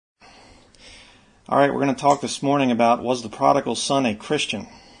All right, we're going to talk this morning about, was the prodigal son a Christian?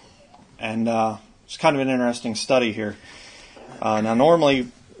 And it's kind of an interesting study here. Now, normally,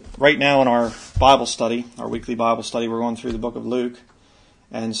 right now in our Bible study, our weekly Bible study, we're going through the book of Luke.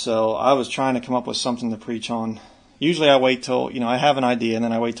 And so I was trying to come up with something to preach on. Usually I wait till, I have an idea, and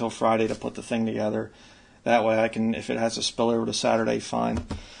then I wait till Friday to put the thing together. That way I can, if it has to spill over to Saturday, fine.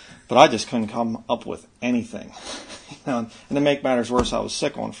 But I just couldn't come up with anything. And to make matters worse, I was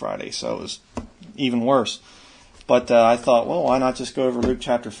sick on Friday, so it was even worse. But I thought, well, why not just go over Luke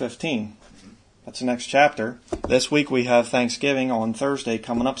chapter 15? That's the next chapter. This week we have Thanksgiving on Thursday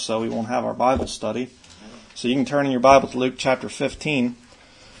coming up, so we won't have our Bible study. So you can turn in your Bible to Luke chapter 15.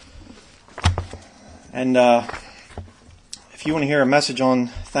 And if you want to hear a message on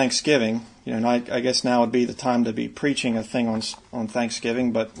Thanksgiving, I guess now would be the time to be preaching a thing on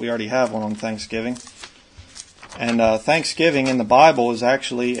Thanksgiving, but we already have one on Thanksgiving. And Thanksgiving in the Bible is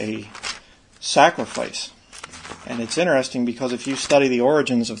actually a sacrifice. And it's interesting because if you study the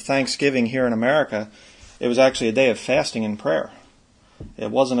origins of Thanksgiving here in America, it was actually a day of fasting and prayer.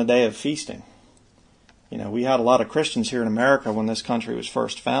 It wasn't a day of feasting. We had a lot of Christians here in America when this country was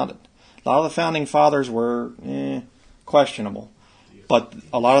first founded. A lot of the founding fathers were questionable. But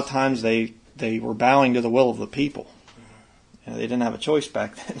a lot of times they were bowing to the will of the people. They didn't have a choice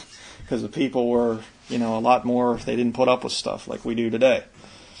back then because the people were, a lot more, they didn't put up with stuff like we do today.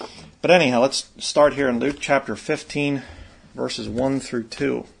 But anyhow, let's start here in Luke chapter 15, verses 1 through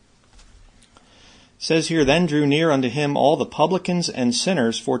 2. It says here, "Then drew near unto him all the publicans and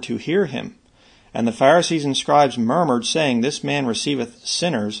sinners for to hear him. And the Pharisees and scribes murmured, saying, This man receiveth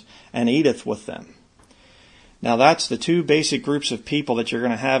sinners and eateth with them." Now that's the two basic groups of people that you're going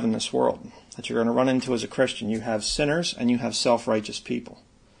to have in this world, that you're going to run into as a Christian. You have sinners and you have self-righteous people.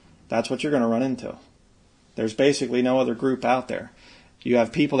 That's what you're going to run into. There's basically no other group out there. You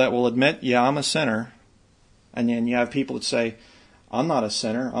have people that will admit, yeah, I'm a sinner. And then you have people that say, I'm not a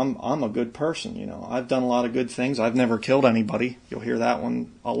sinner. I'm a good person. I've done a lot of good things. I've never killed anybody. You'll hear that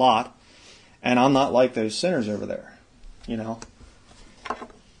one a lot. And I'm not like those sinners over there.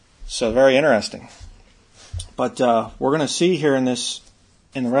 So very interesting. But we're going to see here in the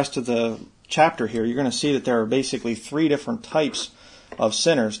rest of the chapter here, you're going to see that there are basically three different types of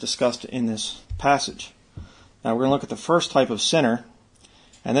sinners discussed in this passage. Now we're going to look at the first type of sinner,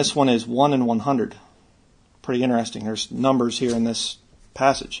 and this one is 1 in 100. Pretty interesting. There's numbers here in this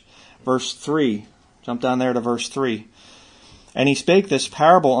passage. Verse 3, jump down there to verse 3. "And he spake this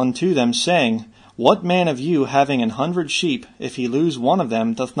parable unto them, saying, What man of you, having 100 sheep, if he lose one of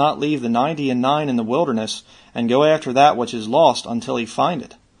them, doth not leave the 99 in the wilderness, and go after that which is lost until he find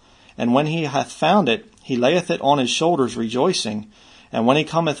it? And when he hath found it, he layeth it on his shoulders, rejoicing. And when he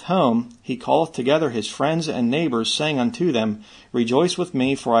cometh home, he calleth together his friends and neighbors, saying unto them, Rejoice with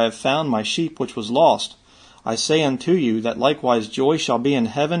me, for I have found my sheep which was lost. I say unto you, that likewise joy shall be in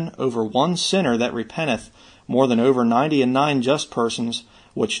heaven over one sinner that repenteth, more than over 99 just persons,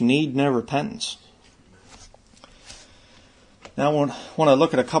 which need no repentance." Now I want to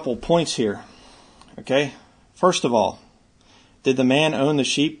look at a couple points here. Okay? First of all, did the man own the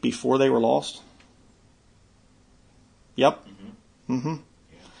sheep before they were lost? Yep.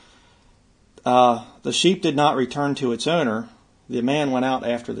 The sheep did not return to its owner. The man went out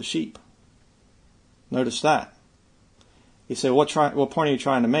after the sheep. Notice that. You say, what point are you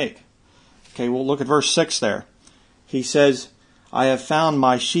trying to make? Okay, well, look at verse 6 there. He says, I have found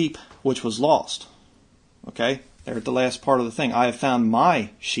my sheep which was lost. Okay, there at the last part of the thing. I have found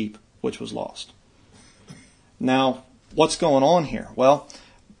my sheep which was lost. Now, what's going on here? Well,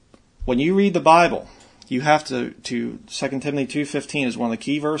 when you read the Bible, you have to 2 Timothy 2:15 is one of the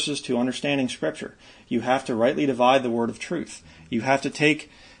key verses to understanding Scripture. You have to rightly divide the word of truth. You have to take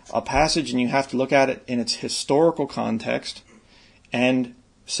a passage and you have to look at it in its historical context and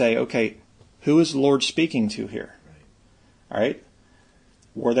say, okay, who is the Lord speaking to here? All right?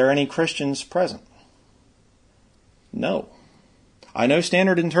 Were there any Christians present? No. I know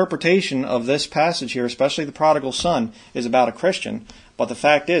standard interpretation of this passage here, especially the prodigal son, is about a Christian, but the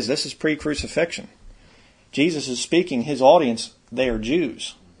fact is, this is pre-crucifixion. Jesus is speaking, his audience, they are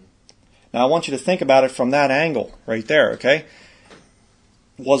Jews. Now I want you to think about it from that angle right there, okay?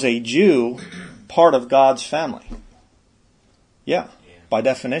 Was a Jew part of God's family? Yeah. By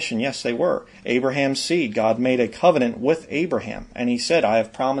definition, yes, they were. Abraham's seed. God made a covenant with Abraham, and he said, I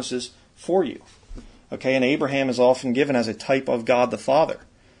have promises for you. Okay, and Abraham is often given as a type of God the Father.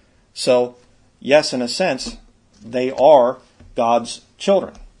 So, yes, in a sense, they are God's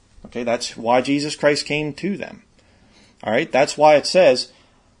children. Okay, that's why Jesus Christ came to them. All right, that's why it says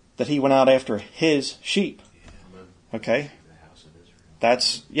that he went out after his sheep. Okay,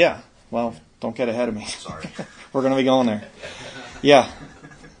 that's, yeah, well, Don't get ahead of me. Sorry. We're going to be going there. Yeah.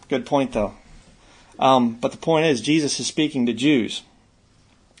 Good point, though. But the point is, Jesus is speaking to Jews.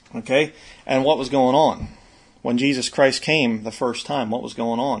 Okay? And what was going on? When Jesus Christ came the first time, what was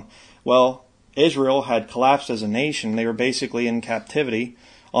going on? Well, Israel had collapsed as a nation. They were basically in captivity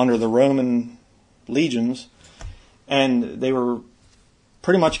under the Roman legions. And they were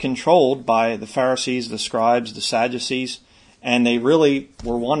pretty much controlled by the Pharisees, the scribes, the Sadducees. And they really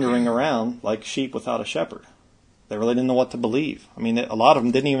were wandering around like sheep without a shepherd. They really didn't know what to believe. I mean, a lot of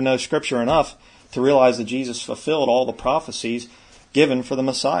them didn't even know Scripture enough to realize that Jesus fulfilled all the prophecies given for the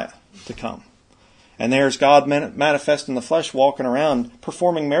Messiah to come. And there's God manifest in the flesh walking around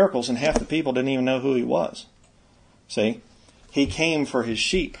performing miracles, and half the people didn't even know who he was. See? He came for his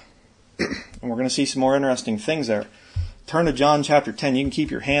sheep. And we're going to see some more interesting things there. Turn to John chapter 10. You can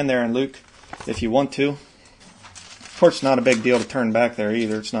keep your hand there in Luke if you want to. Of course, it's not a big deal to turn back there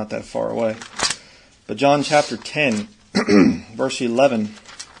either. It's not that far away. But John chapter 10, verse 11.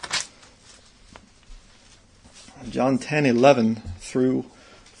 John 10:11 through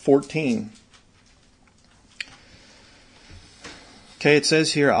 14. Okay, it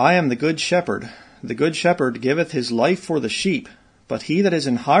says here, I am the good shepherd. The good shepherd giveth his life for the sheep. But he that is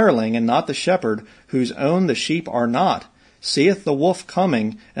an hireling, and not the shepherd, whose own the sheep are not, seeth the wolf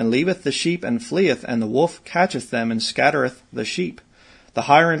coming, and leaveth the sheep, and fleeth, and the wolf catcheth them, and scattereth the sheep. The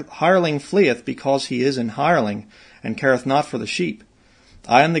hireling fleeth, because he is an hireling, and careth not for the sheep.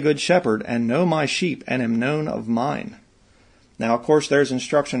 I am the good shepherd, and know my sheep, and am known of mine. Now, of course, there's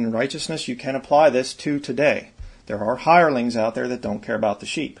instruction in righteousness. You can apply this to today. There are hirelings out there that don't care about the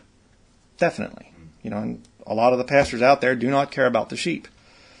sheep. Definitely. And a lot of the pastors out there do not care about the sheep.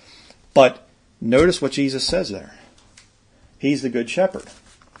 But notice what Jesus says there. He's the good shepherd.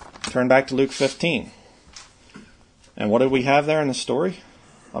 Turn back to Luke 15. And what did we have there in the story?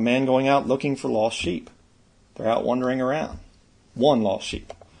 A man going out looking for lost sheep. They're out wandering around. One lost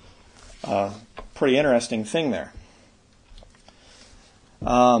sheep. Pretty interesting thing there.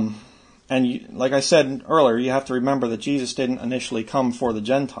 Like I said earlier, you have to remember that Jesus didn't initially come for the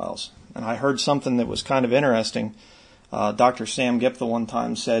Gentiles. And I heard something that was kind of interesting. Dr. Sam Giptha one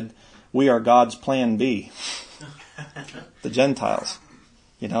time said, we are God's plan B. The Gentiles.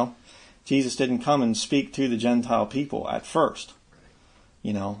 Jesus didn't come and speak to the Gentile people at first.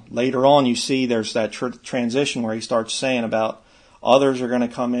 Later on you see there's that transition where he starts saying about others are going to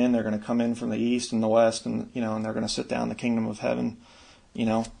come in. They're going to come in from the east and the west, and and they're going to sit down in the kingdom of heaven.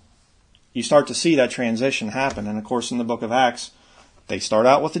 You start to see that transition happen. And of course in the book of Acts, they start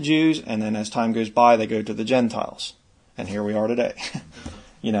out with the Jews, and then as time goes by, they go to the Gentiles. And here we are today.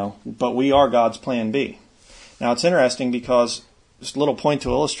 But we are God's plan B. Now it's interesting because, just a little point to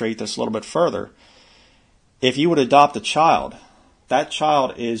illustrate this a little bit further, if you would adopt a child, that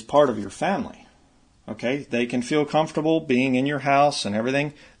child is part of your family. Okay? They can feel comfortable being in your house and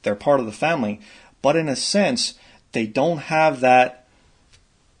everything. They're part of the family. But in a sense, they don't have that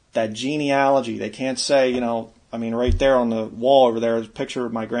genealogy. They can't say, right there on the wall over there is a picture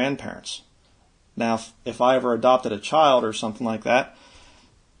of my grandparents. Now, if I ever adopted a child or something like that,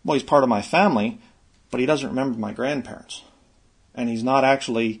 well, he's part of my family, but he doesn't remember my grandparents. And he's not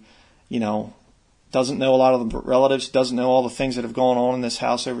actually, doesn't know a lot of the relatives, doesn't know all the things that have gone on in this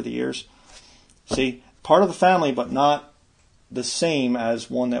house over the years. See, part of the family, but not the same as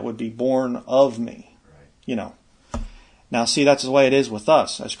one that would be born of me. Right. Now, see, that's the way it is with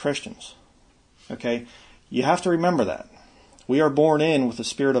us as Christians. Okay? You have to remember that. We are born in with the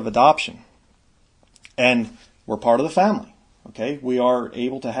spirit of adoption. And we're part of the family. Okay? We are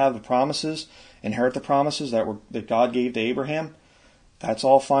able to have the promises, inherit the promises that God gave to Abraham. That's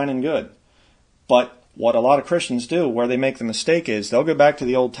all fine and good. But what a lot of Christians do, where they make the mistake is, they'll go back to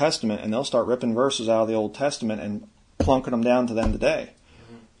the Old Testament and they'll start ripping verses out of the Old Testament and plunking them down to them today.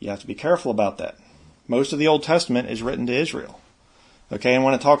 You have to be careful about that. Most of the Old Testament is written to Israel. Okay, and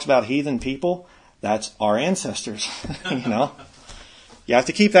when it talks about heathen people, that's our ancestors. You have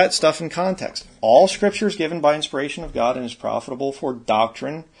to keep that stuff in context. All Scripture is given by inspiration of God and is profitable for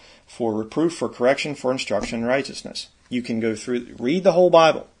doctrine, for reproof, for correction, for instruction in righteousness. You can go through, read the whole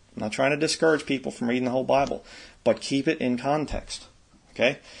Bible. I'm not trying to discourage people from reading the whole Bible, but keep it in context.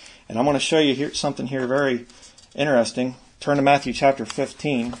 Okay? And I'm going to show you something here very interesting. Turn to Matthew chapter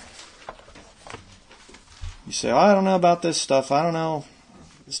 15. You say, I don't know about this stuff. I don't know.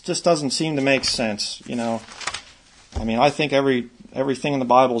 This just doesn't seem to make sense. I think everything in the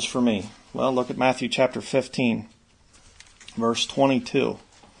Bible is for me. Well, look at Matthew chapter 15, verse 22.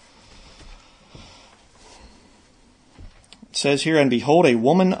 It says here, and behold, a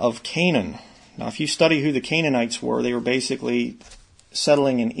woman of Canaan. Now, if you study who the Canaanites were, they were basically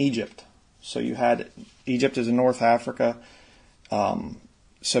settling in Egypt. So you had Egypt is in North Africa.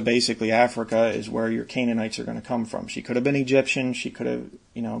 So basically Africa is where your Canaanites are going to come from. She could have been Egyptian. She could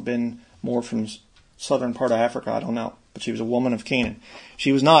have, been more from southern part of Africa. I don't know. But she was a woman of Canaan.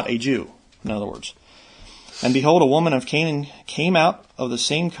 She was not a Jew, in other words. And behold, a woman of Canaan came out of the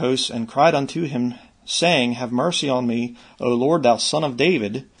same coast and cried unto him, saying, Have mercy on me, O Lord, thou son of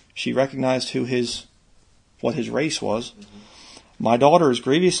David. She recognized what his race was. My daughter is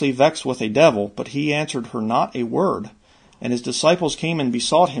grievously vexed with a devil, but he answered her not a word. And his disciples came and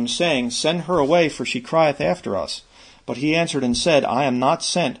besought him, saying, Send her away, for she crieth after us. But he answered and said, I am not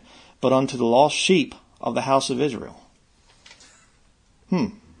sent, but unto the lost sheep of the house of Israel.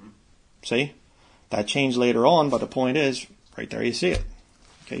 See? That changed later on, but the point is, right there you see it.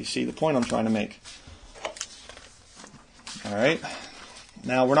 Okay, you see the point I'm trying to make. All right.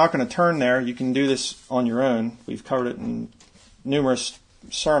 Now, we're not going to turn there. You can do this on your own. We've covered it in numerous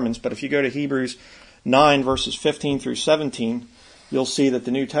sermons, but if you go to Hebrews 9, verses 15 through 17, you'll see that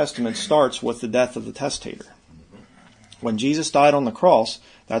the New Testament starts with the death of the testator. When Jesus died on the cross,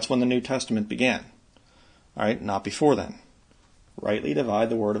 that's when the New Testament began. All right, not before then. Rightly divide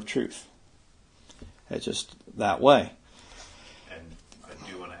the word of truth. It's just that way. And I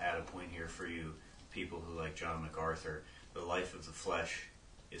do want to add a point here for you, people who like John MacArthur. The life of the flesh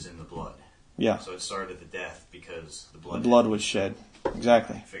is in the blood. Yeah. So it started at the death because the blood was shed.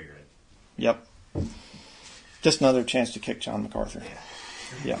 Exactly. I figure it. Yep. Just another chance to kick John MacArthur.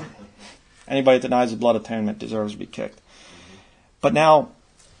 Yeah. Anybody that denies the blood atonement deserves to be kicked. But now,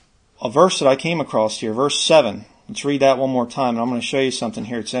 a verse that I came across here, verse 7. Let's read that one more time, and I'm going to show you something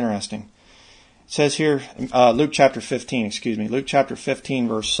here. It's interesting. It says here, Luke chapter 15, Luke chapter 15,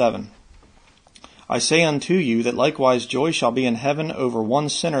 verse 7. I say unto you that likewise joy shall be in heaven over one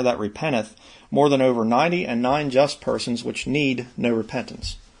sinner that repenteth, more than over 99 just persons which need no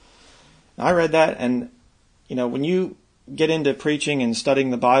repentance. Now, I read that, and when you get into preaching and studying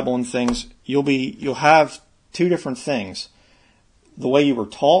the Bible and things, you'll have two different things: the way you were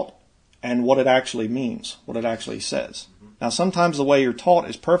taught and what it actually means, what it actually says. Now, sometimes the way you're taught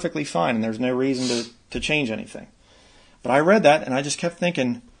is perfectly fine, and there's no reason to change anything. But I read that, and I just kept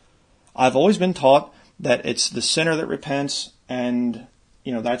thinking, I've always been taught that it's the sinner that repents, and,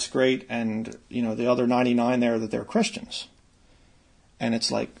 that's great, and, the other 99 there, that they're Christians. And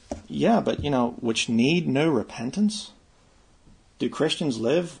it's like, yeah, but, which need no repentance? Do Christians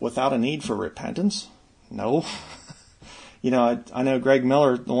live without a need for repentance? No. I know Greg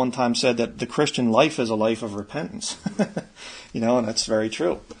Miller the one time said that the Christian life is a life of repentance. And that's very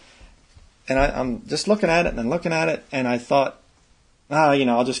true. And I'm just looking at it, and I thought,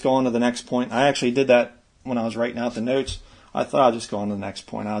 I'll just go on to the next point. I actually did that when I was writing out the notes. I thought I'll just go on to the next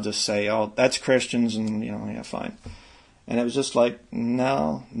point. I'll just say, oh, that's Christians, and, yeah, fine. And it was just like,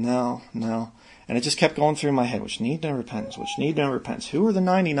 no. And it just kept going through my head, which need no repentance. Who are the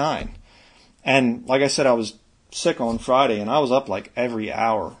 99? And like I said, I was sick on Friday, and I was up like every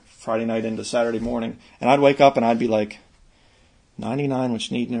hour, Friday night into Saturday morning. And I'd wake up and I'd be like, 99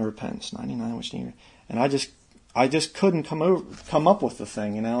 which need no repentance, 99 which need, and I just couldn't come up with the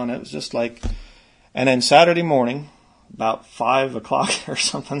thing, and it was just like, and then Saturday morning, about 5 o'clock or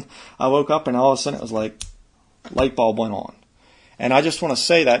something, I woke up and all of a sudden it was like, light bulb went on. And I just want to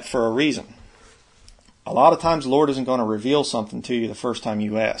say that for a reason. A lot of times the Lord isn't going to reveal something to you the first time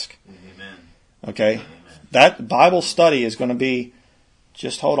you ask. Amen. Okay? Amen. That Bible study is going to be,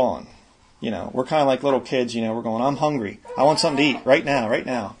 just hold on. We're kind of like little kids, we're going, I'm hungry. I want something to eat right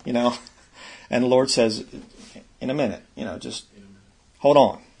now. And the Lord says, in a minute, just hold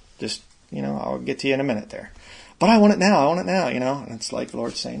on. Just, I'll get to you in a minute there. But I want it now, And it's like the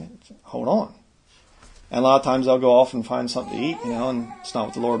Lord's saying, hold on. And a lot of times I'll go off and find something to eat, and it's not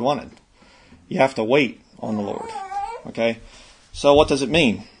what the Lord wanted. You have to wait on the Lord. Okay? So what does it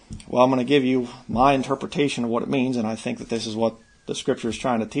mean? Well, I'm going to give you my interpretation of what it means, and I think that this is what the Scripture is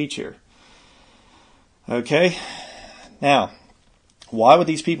trying to teach here. Okay? Now, why would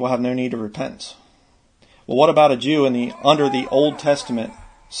these people have no need of repentance? Well, what about a Jew under the Old Testament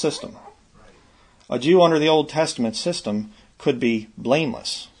system? A Jew under the Old Testament system could be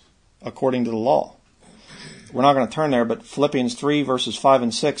blameless according to the law. We're not going to turn there, but Philippians 3, verses 5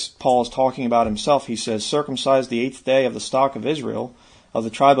 and 6, Paul is talking about himself. He says, circumcised the 8th day of the stock of Israel, of the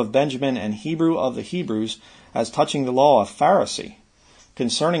tribe of Benjamin, and Hebrew of the Hebrews, as touching the law, a Pharisee,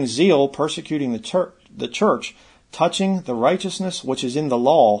 concerning zeal, persecuting the church, touching the righteousness which is in the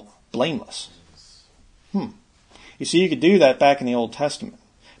law, blameless. You see, you could do that back in the Old Testament,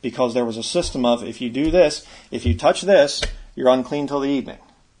 because there was a system of, if you do this, if you touch this, you're unclean till the evening.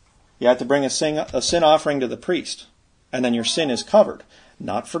 You have to bring a sin offering to the priest, and then your sin is covered.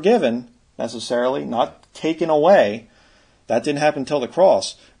 Not forgiven, necessarily, not taken away. That didn't happen until the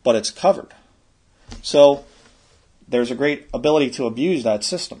cross, but it's covered. So there's a great ability to abuse that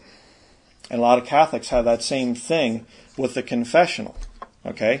system. And a lot of Catholics have that same thing with the confessional.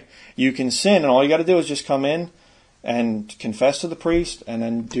 Okay? You can sin, and all you got to do is just come in and confess to the priest, and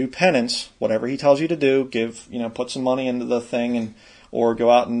then do penance, whatever he tells you to do. Give, put some money into the thing, or go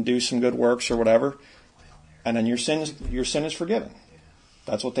out and do some good works or whatever, and then your sin is forgiven.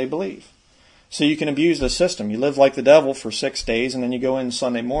 That's what they believe. So you can abuse the system. You live like the devil for 6 days, and then you go in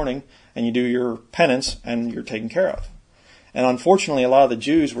Sunday morning and you do your penance, and you're taken care of. And unfortunately, a lot of the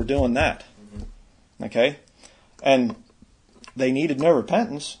Jews were doing that. Okay, and they needed no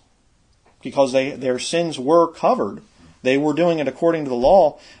repentance, because their sins were covered. They were doing it according to the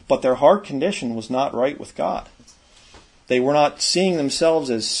law, but their heart condition was not right with God. They were not seeing themselves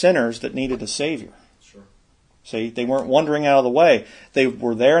as sinners that needed a Savior. Sure. See, they weren't wandering out of the way. They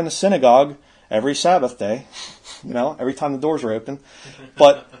were there in the synagogue every Sabbath day, every time the doors were open.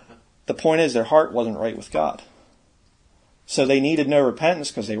 But the point is, their heart wasn't right with God. So they needed no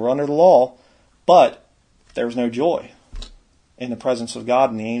repentance because they were under the law, but there was no joy in the presence of God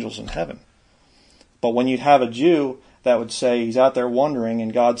and the angels in heaven. But when you'd have a Jew that would say, he's out there wandering,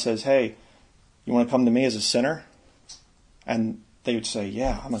 and God says, hey, you want to come to me as a sinner? And they would say,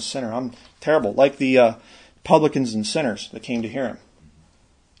 yeah, I'm a sinner. I'm terrible. Like the publicans and sinners that came to hear him.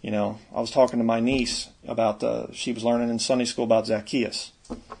 I was talking to my niece about, she was learning in Sunday school about Zacchaeus.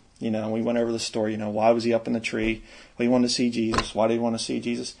 We went over the story, why was he up in the tree? Well, he wanted to see Jesus. Why did he want to see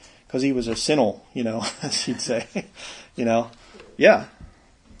Jesus? Because he was a sinner, as you'd say. Yeah.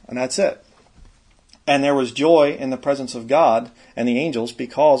 And that's it. And there was joy in the presence of God and the angels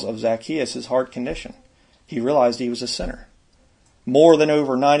because of Zacchaeus' heart condition. He realized he was a sinner. More than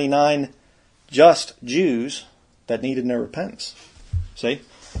over 99 just Jews that needed no repentance. See?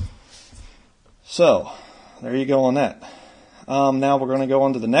 So, there you go on that. Now we're going to go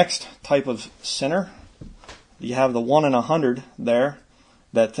on to the next type of sinner. You have the 1 in 100 there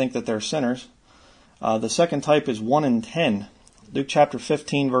that think that they're sinners. The second type is 1 in 10. Luke chapter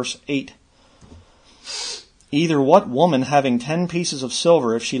 15, verse 8. Either what woman having 10 pieces of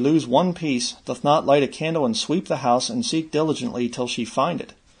silver, if she lose one piece, doth not light a candle and sweep the house and seek diligently till she find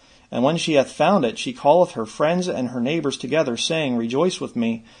it? And when she hath found it, she calleth her friends and her neighbors together, saying, Rejoice with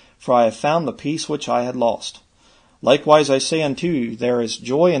me, for I have found the piece which I had lost. Likewise I say unto you, there is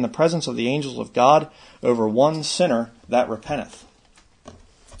joy in the presence of the angels of God over one sinner that repenteth.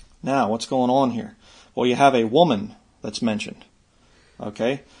 Now, what's going on here? Well, you have a woman that's mentioned.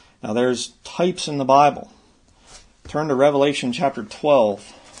 Okay? Now, there's types in the Bible. Turn to Revelation chapter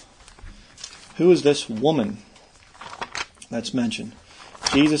 12. Who is this woman that's mentioned?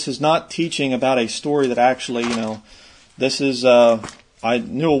 Jesus is not teaching about a story that actually, this is, I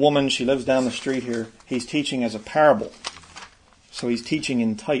knew a woman, she lives down the street here. He's teaching as a parable. So he's teaching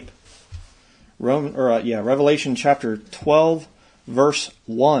in type. Revelation chapter 12, verse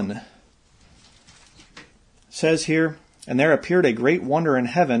 1. It says here, And there appeared a great wonder in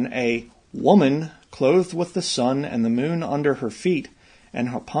heaven, a woman clothed with the sun and the moon under her feet, and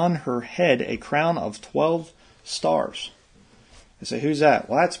upon her head a crown of 12 stars. I say, who's that?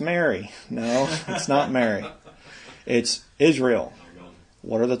 Well, that's Mary. No, it's not Mary. It's Israel.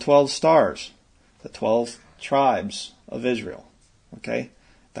 What are the 12 stars? The 12 tribes of Israel. Okay?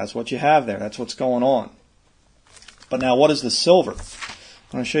 That's what you have there. That's what's going on. But now, what is the silver?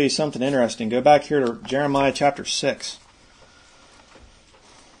 I'm going to show you something interesting. Go back here to Jeremiah chapter 6.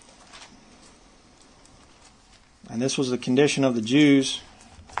 And this was the condition of the Jews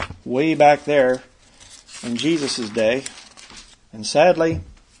way back there in Jesus' day. And sadly,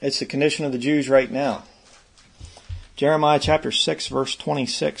 it's the condition of the Jews right now. Jeremiah chapter 6, verse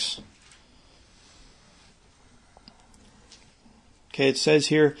 26. Okay, it says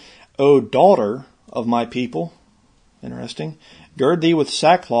here, O daughter of my people, interesting, gird thee with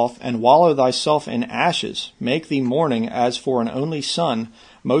sackcloth, and wallow thyself in ashes. Make thee mourning as for an only son,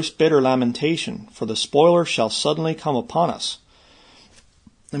 most bitter lamentation, for the spoiler shall suddenly come upon us.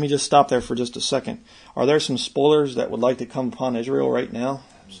 Let me just stop there for just a second. Are there some spoilers that would like to come upon Israel right now?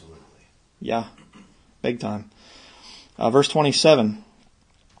 Absolutely. Yeah, big time. Verse 27.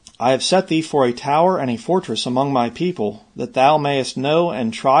 I have set thee for a tower and a fortress among my people, that thou mayest know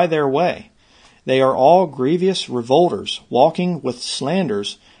and try their way. They are all grievous revolters, walking with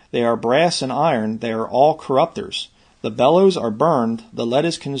slanders. They are brass and iron, they are all corrupters. The bellows are burned, the lead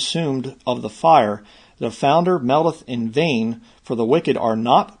is consumed of the fire. The founder melteth in vain, for the wicked are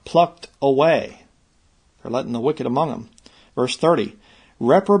not plucked away. They're letting the wicked among them. Verse 30.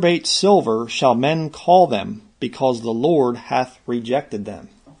 Reprobate silver shall men call them, because the Lord hath rejected them.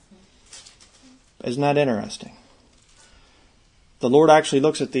 Isn't that interesting? The Lord actually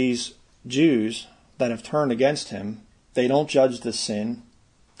looks at these Jews that have turned against him. They don't judge the sin.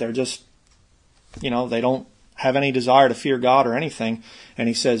 They're just, they don't have any desire to fear God or anything. And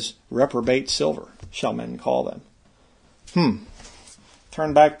he says, reprobate silver shall men call them.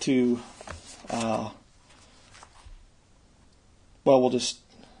 Turn back to, turn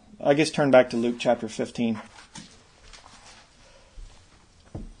back to Luke chapter 15.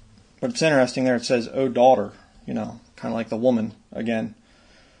 But it's interesting there, it says, O daughter, kind of like the woman again.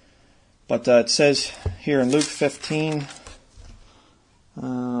 But it says here in Luke 15,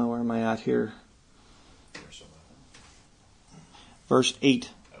 where am I at here? Verse 8.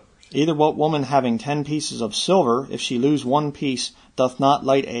 Either what woman having 10 pieces of silver, if she lose one piece, doth not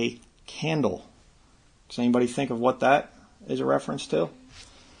light a candle? Does anybody think of what that is a reference to?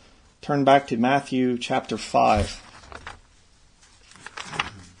 Turn back to Matthew chapter 5.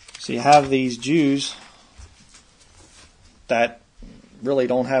 So you have these Jews that really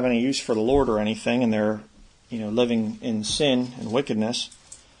don't have any use for the Lord or anything, and they're, living in sin and wickedness.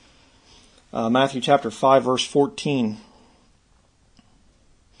 Matthew chapter 5, verse 14.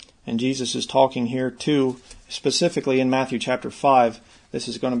 And Jesus is talking here too, specifically in Matthew chapter 5. This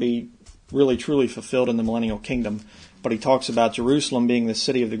is going to be really truly fulfilled in the millennial kingdom. But he talks about Jerusalem being the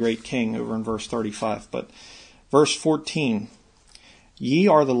city of the great king over in verse 35. But verse 14. Ye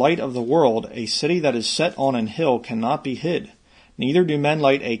are the light of the world. A city that is set on an hill cannot be hid. Neither do men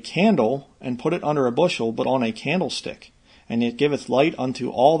light a candle and put it under a bushel, but on a candlestick, and it giveth light unto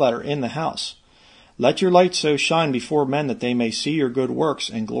all that are in the house. Let your light so shine before men that they may see your good works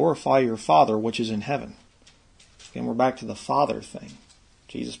and glorify your Father which is in heaven. Again, we're back to the Father thing.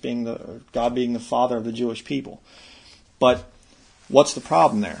 God being the Father of the Jewish people. But what's the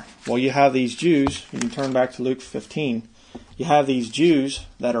problem there? Well, you have these Jews, you can turn back to Luke 15, you have these Jews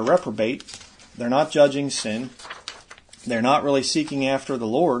that are reprobate. They're not judging sin. They're not really seeking after the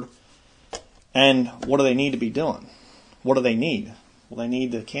Lord. And what do they need to be doing? What do they need? Well, they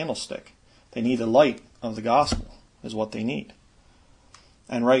need the candlestick. They need the light of the gospel is what they need.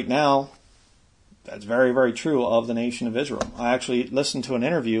 And right now, that's very, very true of the nation of Israel. I actually listened to an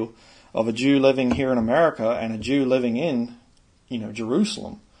interview of a Jew living here in America and a Jew living in,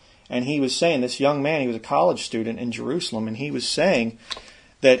 Jerusalem. And he was saying, this young man, he was a college student in Jerusalem, and he was saying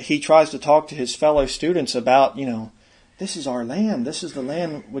that he tries to talk to his fellow students about, this is our land. This is the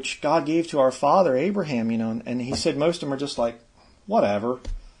land which God gave to our father Abraham, And he said most of them are just like, whatever.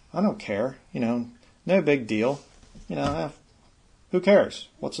 I don't care. No big deal. Who cares?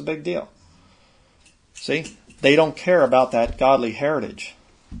 What's the big deal? See? They don't care about that godly heritage.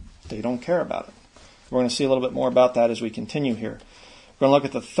 They don't care about it. We're going to see a little bit more about that as we continue here. We're going to look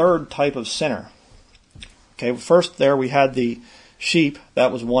at the third type of sinner. Okay, first there we had the sheep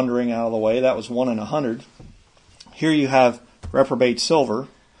that was wandering out of the way. That was 1 in 100. Here you have reprobate silver.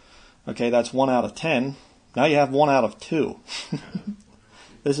 Okay, that's 1 out of 10. Now you have 1 out of 2.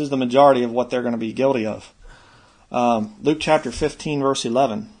 This is the majority of what they're going to be guilty of. Luke chapter 15, verse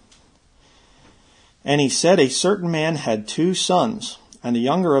 11. And he said, a certain man had 2 sons, and the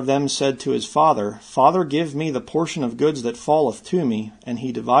younger of them said to his father, Father, give me the portion of goods that falleth to me. And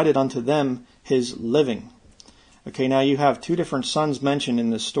he divided unto them his living. Okay, now you have 2 different sons mentioned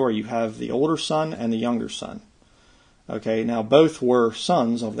in this story. You have the older son and the younger son. Okay, now both were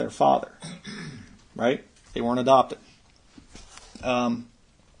sons of their father. Right? They weren't adopted.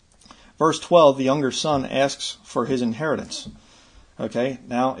 Verse 12, the younger son asks for his inheritance. Okay,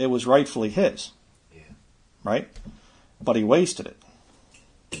 now it was rightfully his. Right? But he wasted it.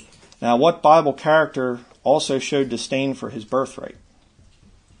 Now, what Bible character also showed disdain for his birthright?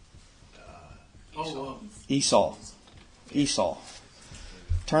 Esau.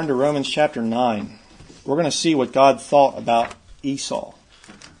 Turn to Romans chapter 9. We're going to see what God thought about Esau.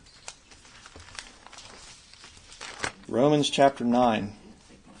 Romans chapter 9.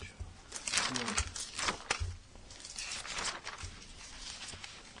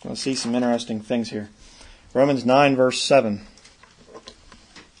 We're going to see some interesting things here. Romans 9, verse 7.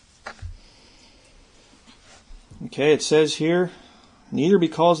 Okay, it says here, neither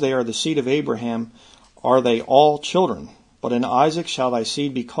because they are the seed of Abraham are they all children, but in Isaac shall thy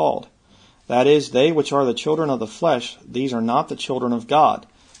seed be called. That is, they which are the children of the flesh, these are not the children of God,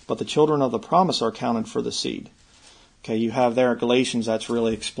 but the children of the promise are counted for the seed. Okay, you have there Galatians, that's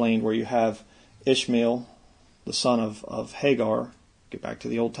really explained, where you have Ishmael, the son of Hagar. Get back to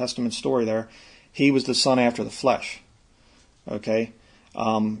the Old Testament story there. He was the son after the flesh. Okay,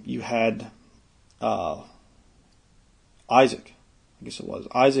 you had Isaac, I guess it was.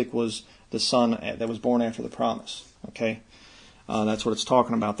 Isaac was the son that was born after the promise. Okay, that's what it's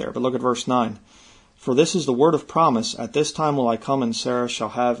talking about there. But look at verse 9. For this is the word of promise, at this time will I come, and Sarah shall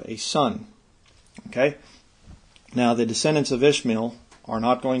have a son. Okay? Now, the descendants of Ishmael are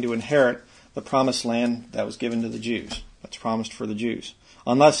not going to inherit the promised land that was given to the Jews. That's promised for the Jews.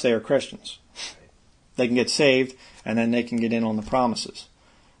 Unless they are Christians. They can get saved, and then they can get in on the promises.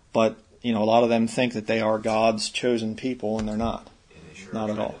 But, a lot of them think that they are God's chosen people, and they're not. Sure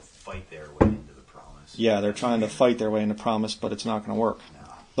not at all. To fight their way into the promise. Yeah, they're trying to fight their way into promise, but it's not going to work.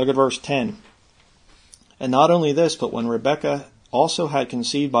 No. Look at verse 10. And not only this, but when Rebekah also had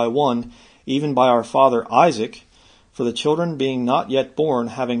conceived by one, even by our father Isaac, for the children being not yet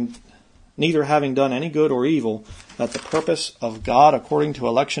born, neither having done any good or evil, that the purpose of God according to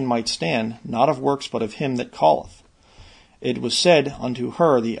election might stand, not of works, but of him that calleth. It was said unto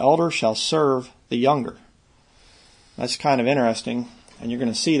her, the elder shall serve the younger. That's kind of interesting, and you're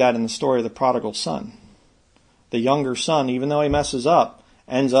going to see that in the story of the prodigal son. The younger son, even though he messes up,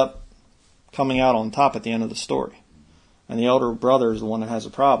 ends up coming out on top at the end of the story. And the elder brother is the one that has a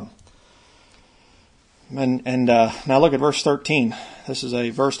problem. And now look at verse 13. This is a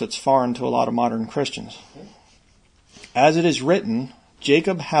verse that's foreign to a lot of modern Christians. As it is written,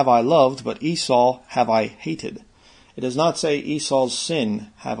 Jacob have I loved, but Esau have I hated. It does not say Esau's sin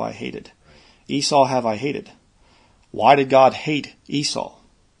have I hated. Esau have I hated. Why did God hate Esau?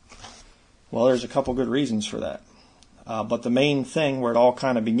 Well, there's a couple good reasons for that. But the main thing where it all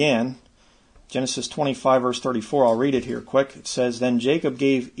kind of began, Genesis 25 verse 34, I'll read it here quick. It says, Then Jacob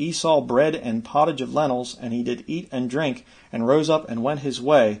gave Esau bread and pottage of lentils, and he did eat and drink, and rose up and went his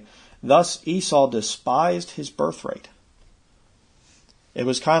way. Thus Esau despised his birthright. It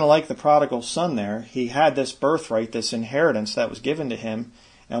was kind of like the prodigal son there. He had this birthright, this inheritance that was given to him,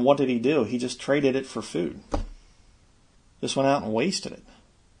 and what did he do? He just traded it for food. Just went out and wasted it.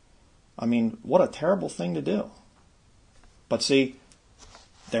 I mean, what a terrible thing to do. But see,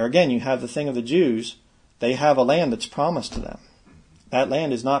 there again, you have the thing of the Jews. They have a land that's promised to them. That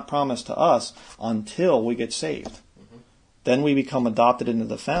land is not promised to us until we get saved. Then we become adopted into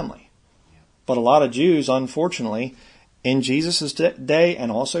the family. But a lot of Jews, unfortunately, in Jesus' day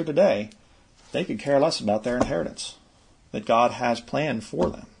and also today, they could care less about their inheritance that God has planned for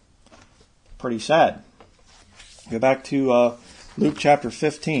them. Pretty sad. Go back to Luke chapter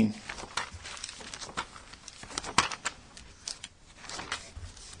 15.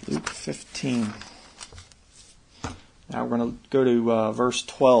 Luke 15. Now we're going to go to verse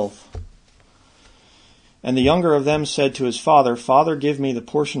 12. And the younger of them said to his father, Father, give me the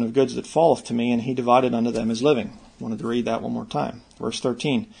portion of goods that falleth to me, and he divided unto them his living. Wanted to read that one more time. Verse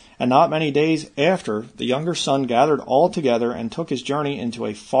 13. And not many days after, the younger son gathered all together and took his journey into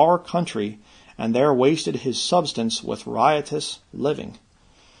a far country, and there wasted his substance with riotous living.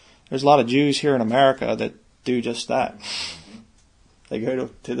 There's a lot of Jews here in America that do just that. They go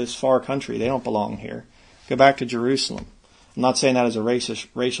to this far country. They don't belong here. Go back to Jerusalem. I'm not saying that as a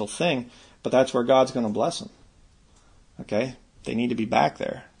racial thing, but that's where God's going to bless them. Okay? They need to be back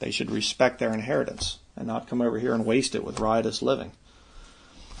there. They should respect their inheritance and not come over here and waste it with riotous living.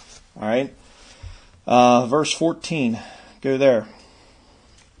 All right? Verse 14. Go there.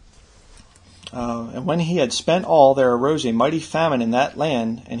 And when he had spent all, there arose a mighty famine in that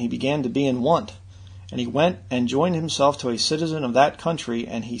land, and he began to be in want. And he went and joined himself to a citizen of that country,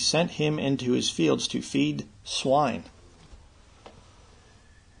 and he sent him into his fields to feed swine.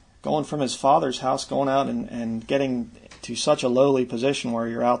 Going from his father's house, going out and getting to such a lowly position where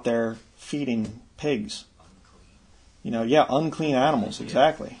you're out there feeding pigs. Unclean animals,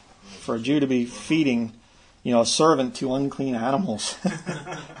 exactly. For a Jew to be feeding, a servant to unclean animals,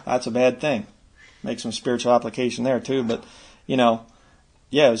 that's a bad thing. Make some spiritual application there too, but,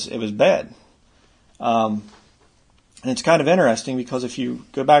 it was bad. And it's kind of interesting because if you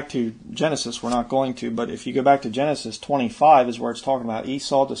go back to Genesis, we're not going to, but if you go back to Genesis 25 is where it's talking about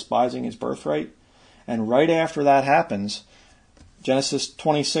Esau despising his birthright. And right after that happens, Genesis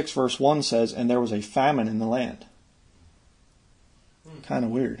 26 verse 1 says, and there was a famine in the land. Kind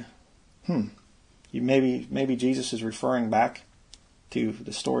of weird. Maybe Jesus is referring back to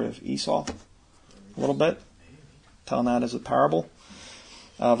the story of Esau a little bit, telling that as a parable.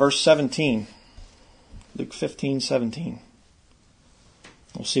 Verse 17. Luke 15:17.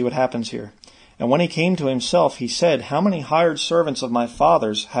 We'll see what happens here. And when he came to himself, he said, How many hired servants of my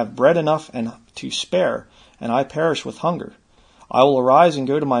father's have bread enough and to spare, and I perish with hunger? I will arise and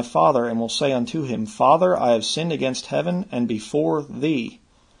go to my father, and will say unto him, Father, I have sinned against heaven and before thee,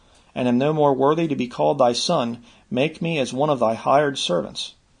 and am no more worthy to be called thy son. Make me as one of thy hired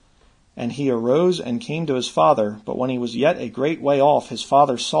servants. And he arose and came to his father, but when he was yet a great way off, his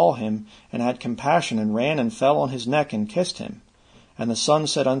father saw him, and had compassion, and ran and fell on his neck and kissed him. And the son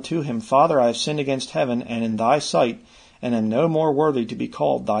said unto him, Father, I have sinned against heaven and in thy sight, and am no more worthy to be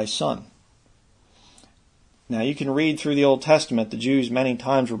called thy son. Now you can read through the Old Testament, the Jews many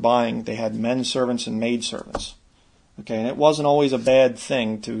times were buying, they had men servants and maid servants. Okay, and it wasn't always a bad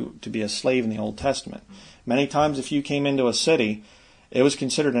thing to be a slave in the Old Testament. Many times if you came into a city, it was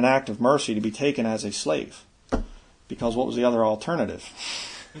considered an act of mercy to be taken as a slave. Because what was the other alternative?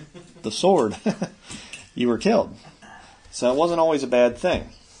 The sword. You were killed. So it wasn't always a bad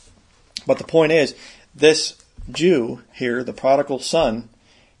thing. But the point is, this Jew here, the prodigal son,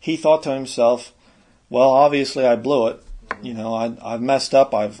 he thought to himself, well, obviously I blew it. You know, I've messed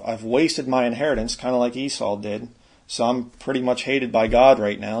up. I've wasted my inheritance, kind of like Esau did. So I'm pretty much hated by God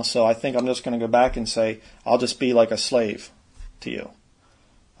right now. So I think I'm just going to go back and say, I'll just be like a slave to you.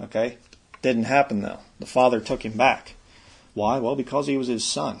 Okay? Didn't happen though. The father took him back. Why? Well, because he was his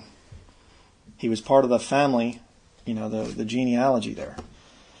son. He was part of the family, you know, the genealogy there.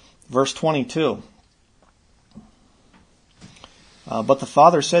 Verse 22. But the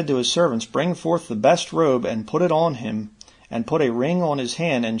father said to his servants, Bring forth the best robe, and put it on him, and put a ring on his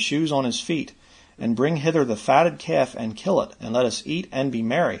hand, and shoes on his feet, and bring hither the fatted calf, and kill it, and let us eat and be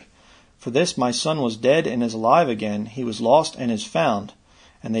merry. For this my son was dead and is alive again, he was lost and is found.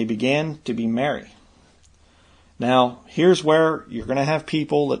 And they began to be merry. Now, here's where you're going to have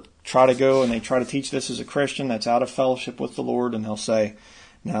people that try to go and they try to teach this as a Christian that's out of fellowship with the Lord, and they'll say,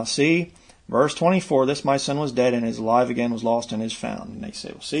 now see, verse 24, this my son was dead and is alive again, was lost and is found. And they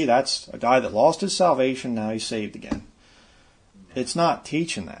say, well, see, that's a guy that lost his salvation, now he's saved again. It's not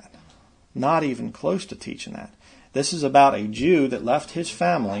teaching that. Not even close to teaching that. This is about a Jew that left his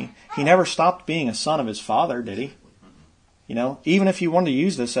family. He never stopped being a son of his father, did he? You know, even if you wanted to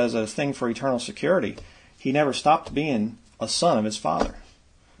use this as a thing for eternal security, he never stopped being a son of his father.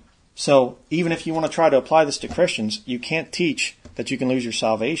 So even if you want to try to apply this to Christians, you can't teach that you can lose your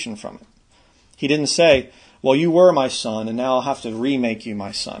salvation from it. He didn't say, well, you were my son, and now I'll have to remake you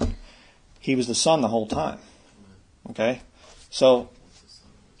my son. He was the son the whole time. Okay? So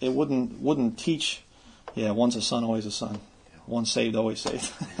it wouldn't teach, once a son, always a son. Once saved, always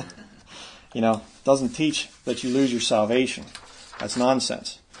saved. You know, doesn't teach that you lose your salvation. That's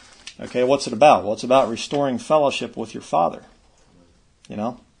nonsense. Okay, what's it about? Well, it's about restoring fellowship with your Father. You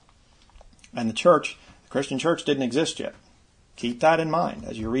know? And the Christian church didn't exist yet. Keep that in mind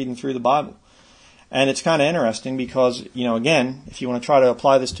as you're reading through the Bible. And it's kind of interesting because, you know, again, if you want to try to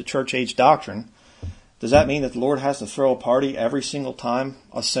apply this to church age doctrine, does that mean that the Lord has to throw a party every single time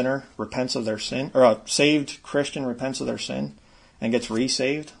a sinner repents of their sin, or a saved Christian repents of their sin and gets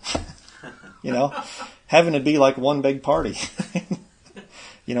resaved? You know, heaven would be like one big party.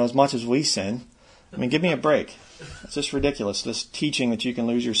 You know, as much as we sin. I mean, give me a break. It's just ridiculous, this teaching that you can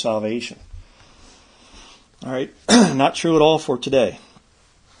lose your salvation. All right, not true at all for today.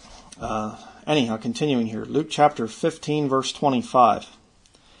 Anyhow, continuing here. Luke chapter 15, verse 25.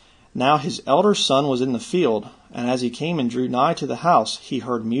 Now his elder son was in the field, and as he came and drew nigh to the house, he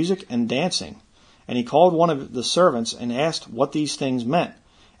heard music and dancing. And he called one of the servants and asked what these things meant.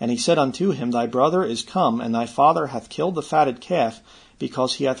 And he said unto him, Thy brother is come, and thy father hath killed the fatted calf,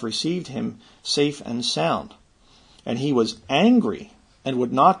 because he hath received him safe and sound. And he was angry, and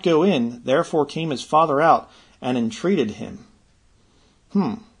would not go in. Therefore came his father out, and entreated him.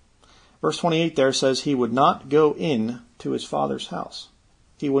 Verse 28 there says he would not go in to his father's house.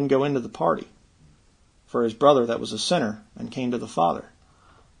 He wouldn't go into the party for his brother that was a sinner and came to the Father.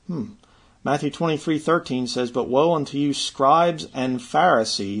 Matthew 23:13 says, But woe unto you, scribes and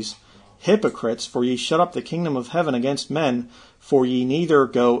Pharisees, hypocrites, for ye shut up the kingdom of heaven against men, for ye neither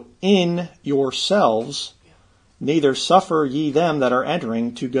go in yourselves, neither suffer ye them that are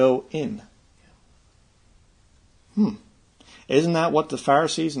entering to go in. Isn't that what the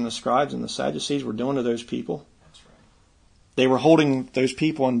Pharisees and the scribes and the Sadducees were doing to those people? That's right. They were holding those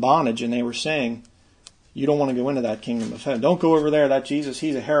people in bondage, and they were saying, you don't want to go into that kingdom of heaven. Don't go over there. That Jesus,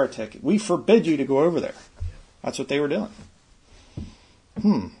 he's a heretic. We forbid you to go over there. That's what they were doing.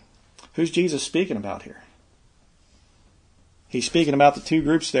 Who's Jesus speaking about here? He's speaking about the two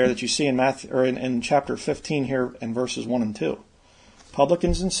groups there that you see in Matthew, or in chapter 15 here in verses 1 and 2.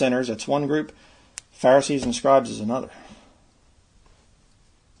 Publicans and sinners, that's one group. Pharisees and scribes is another.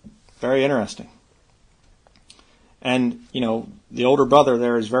 Very interesting. And, you know, the older brother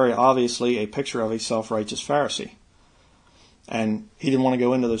there is very obviously a picture of a self-righteous Pharisee. And he didn't want to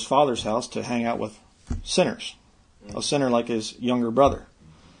go into his father's house to hang out with sinners. A sinner like his younger brother.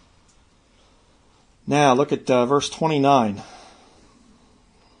 Now, look at verse 29. It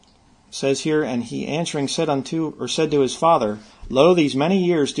says here, And he answering said to his father, Lo, these many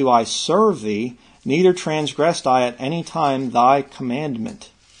years do I serve thee, neither transgressed I at any time thy commandment.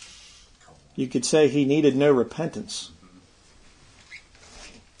 You could say he needed no repentance.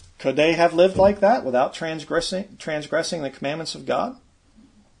 Could they have lived like that without transgressing the commandments of God?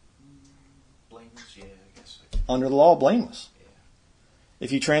 Blameless, yeah, I guess. Under the law, blameless. Yeah.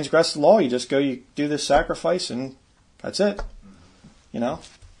 If you transgress the law, you just go, you do this sacrifice, and that's it. You know?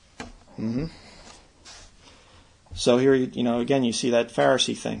 Mm-hmm. So here, again, you see that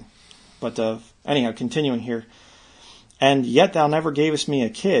Pharisee thing. But anyhow, continuing here. And yet thou never gavest me a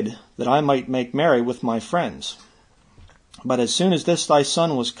kid, that I might make merry with my friends. But as soon as this thy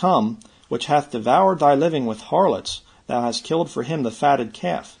son was come, which hath devoured thy living with harlots, thou hast killed for him the fatted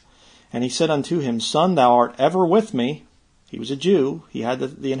calf. And he said unto him, Son, thou art ever with me. He was a Jew, he had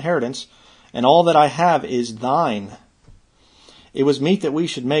the inheritance, and all that I have is thine. It was meet that we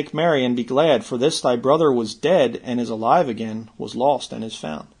should make merry and be glad, for this thy brother was dead and is alive again, was lost and is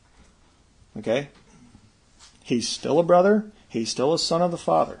found. Okay? He's still a brother, he's still a son of the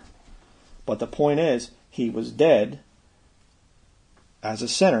Father. But the point is, he was dead as a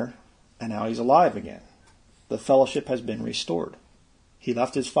sinner, and now he's alive again. The fellowship has been restored. He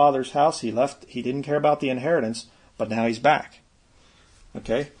left his father's house, he didn't care about the inheritance, but now he's back.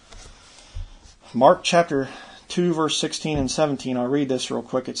 Okay? Mark chapter 2, verse 16 and 17, I'll read this real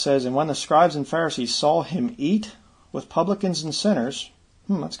quick. It says, And when the scribes and Pharisees saw him eat with publicans and sinners,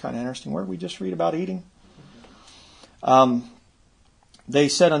 that's kind of interesting. Where did we just read about eating? They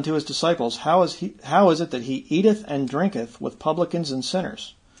said unto his disciples, How is it that he eateth and drinketh with publicans and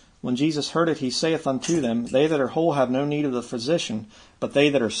sinners? When Jesus heard it, he saith unto them, They that are whole have no need of the physician, but they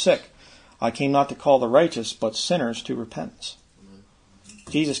that are sick. I came not to call the righteous, but sinners to repentance.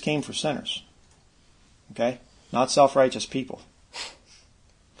 Jesus came for sinners. Okay? Not self-righteous people.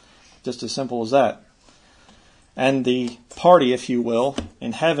 Just as simple as that. And the party, if you will,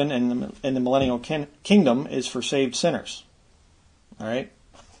 in heaven and in the millennial kingdom is for saved sinners. All right?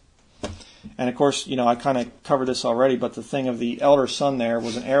 And of course, I kind of covered this already, but the thing of the elder son there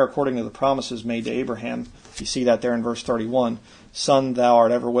was an heir according to the promises made to Abraham. You see that there in verse 31. Son, thou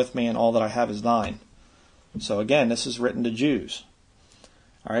art ever with me, and all that I have is thine. So again, this is written to Jews.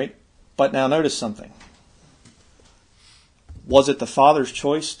 All right? But now notice something. Was it the father's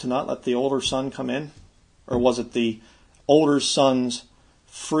choice to not let the older son come in? Or was it the older son's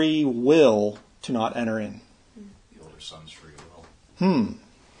free will to not enter in? The older son's free will.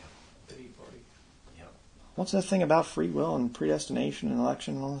 Pity party. Yep. What's that thing about free will and predestination and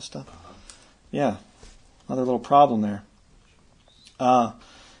election and all this stuff? Yeah. Another little problem there.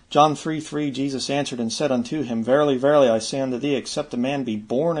 John 3:3, Jesus answered and said unto him, Verily, verily, I say unto thee, except a man be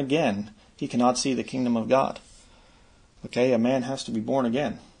born again, he cannot see the kingdom of God. Okay, a man has to be born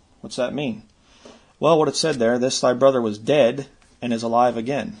again. What's that mean? Well, what it said there, this thy brother was dead and is alive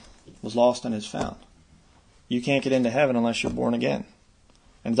again, was lost and is found. You can't get into heaven unless you're born again.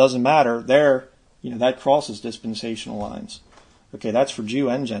 And it doesn't matter, there, that crosses dispensational lines. Okay, that's for Jew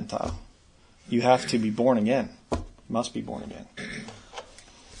and Gentile. You have to be born again. You must be born again.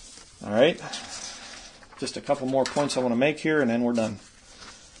 All right? Just a couple more points I want to make here, and then we're done.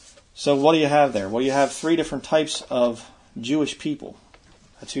 So what do you have there? Well, you have three different types of Jewish people.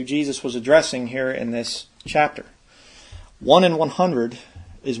 That's who Jesus was addressing here in this chapter. 1 in 100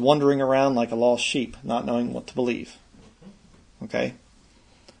 is wandering around like a lost sheep, not knowing what to believe. Okay?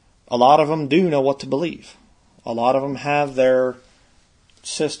 A lot of them do know what to believe. A lot of them have their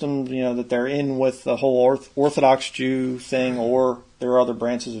system, that they're in with the whole Orthodox Jew thing, or there are other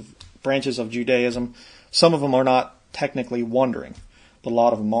branches of Judaism. Some of them are not technically wandering, but a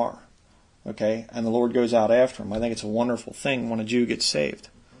lot of them are. Okay? And the Lord goes out after them. I think it's a wonderful thing when a Jew gets saved.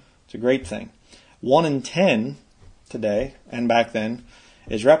 It's a great thing. 1 in 10 today, and back then,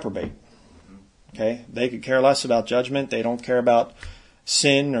 is reprobate. Okay? They could care less about judgment. They don't care about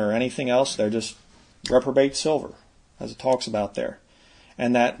sin or anything else. They're just reprobate silver, as it talks about there.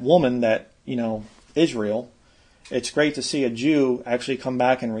 And that woman, Israel, it's great to see a Jew actually come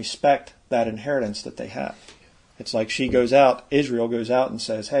back and respect that inheritance that they have. It's like Israel goes out and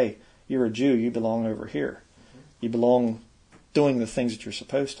says, hey, you're a Jew, you belong over here. You belong doing the things that you're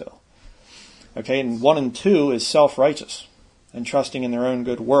supposed to. Okay, and 1 and 2 is self-righteous and trusting in their own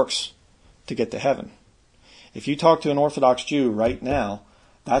good works to get to heaven. If you talk to an Orthodox Jew right now,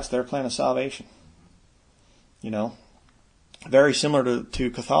 that's their plan of salvation. Very similar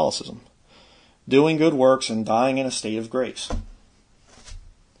to Catholicism. Doing good works and dying in a state of grace.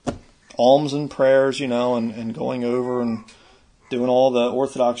 Alms and prayers, and going over and doing all the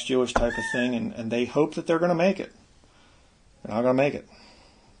Orthodox Jewish type of thing, and they hope that they're going to make it. They're not going to make it.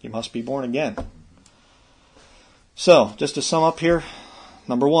 You must be born again. So, just to sum up here,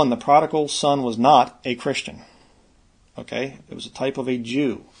 Number one, the prodigal son was not a Christian. Okay? It was a type of a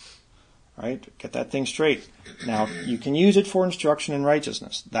Jew. Right? Get that thing straight. Now, you can use it for instruction in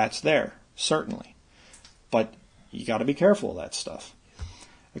righteousness. That's there, certainly. But you got to be careful of that stuff.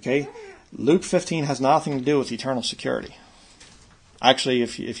 Okay? Luke 15 has nothing to do with eternal security. Actually,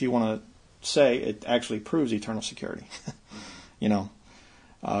 if you want to say, it actually proves eternal security. You know,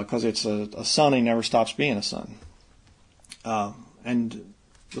 because it's a son, he never stops being a son. And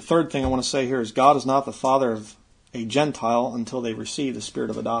the third thing I want to say here is God is not the father of a Gentile until they receive the spirit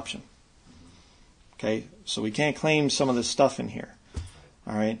of adoption. Okay, so we can't claim some of this stuff in here.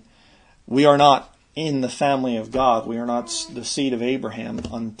 All right, we are not in the family of God. We are not the seed of Abraham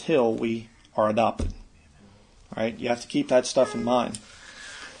until we are adopted. All right, you have to keep that stuff in mind.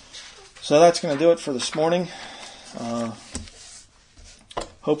 So that's going to do it for this morning.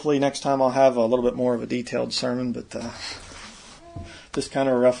 Hopefully next time I'll have a little bit more of a detailed sermon, but just kind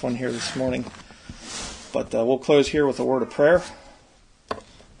of a rough one here this morning. But we'll close here with a word of prayer,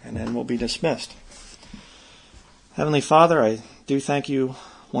 and then we'll be dismissed. Heavenly Father, I do thank you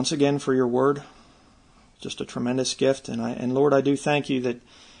once again for your word. Just a tremendous gift. And Lord, I do thank you that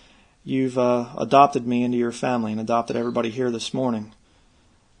you've adopted me into your family and adopted everybody here this morning.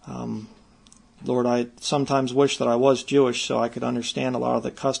 Lord, I sometimes wish that I was Jewish so I could understand a lot of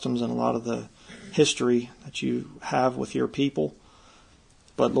the customs and a lot of the history that you have with your people.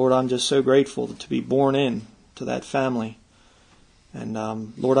 But Lord, I'm just so grateful to be born in to that family. And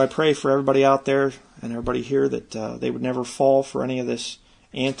Lord, I pray for everybody out there and everybody here that they would never fall for any of this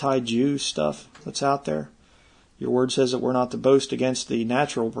anti-Jew stuff that's out there. Your word says that we're not to boast against the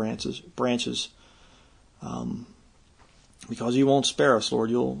natural branches, because you won't spare us, Lord.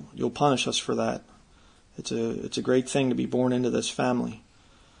 You'll punish us for that. It's a great thing to be born into this family.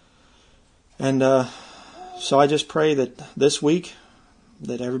 And so I just pray that this week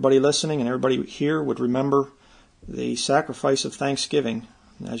that everybody listening and everybody here would remember the sacrifice of thanksgiving.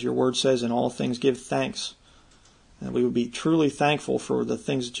 As your word says, in all things give thanks. And we would be truly thankful for the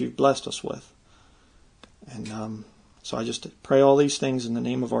things that you've blessed us with. And so I just pray all these things in the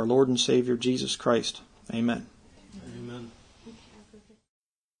name of our Lord and Savior, Jesus Christ. Amen. Amen.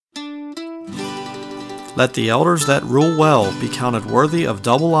 Let the elders that rule well be counted worthy of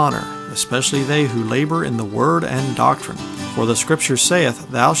double honor, especially they who labor in the word and doctrine. For the Scripture saith,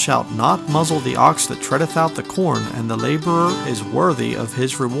 Thou shalt not muzzle the ox that treadeth out the corn, and the laborer is worthy of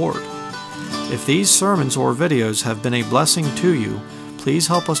his reward. If these sermons or videos have been a blessing to you, please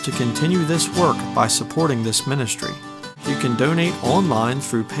help us to continue this work by supporting this ministry. You can donate online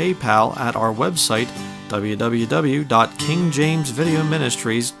through PayPal at our website,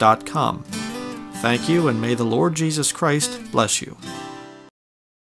 www.kingjamesvideoministries.com. Thank you, and may the Lord Jesus Christ bless you.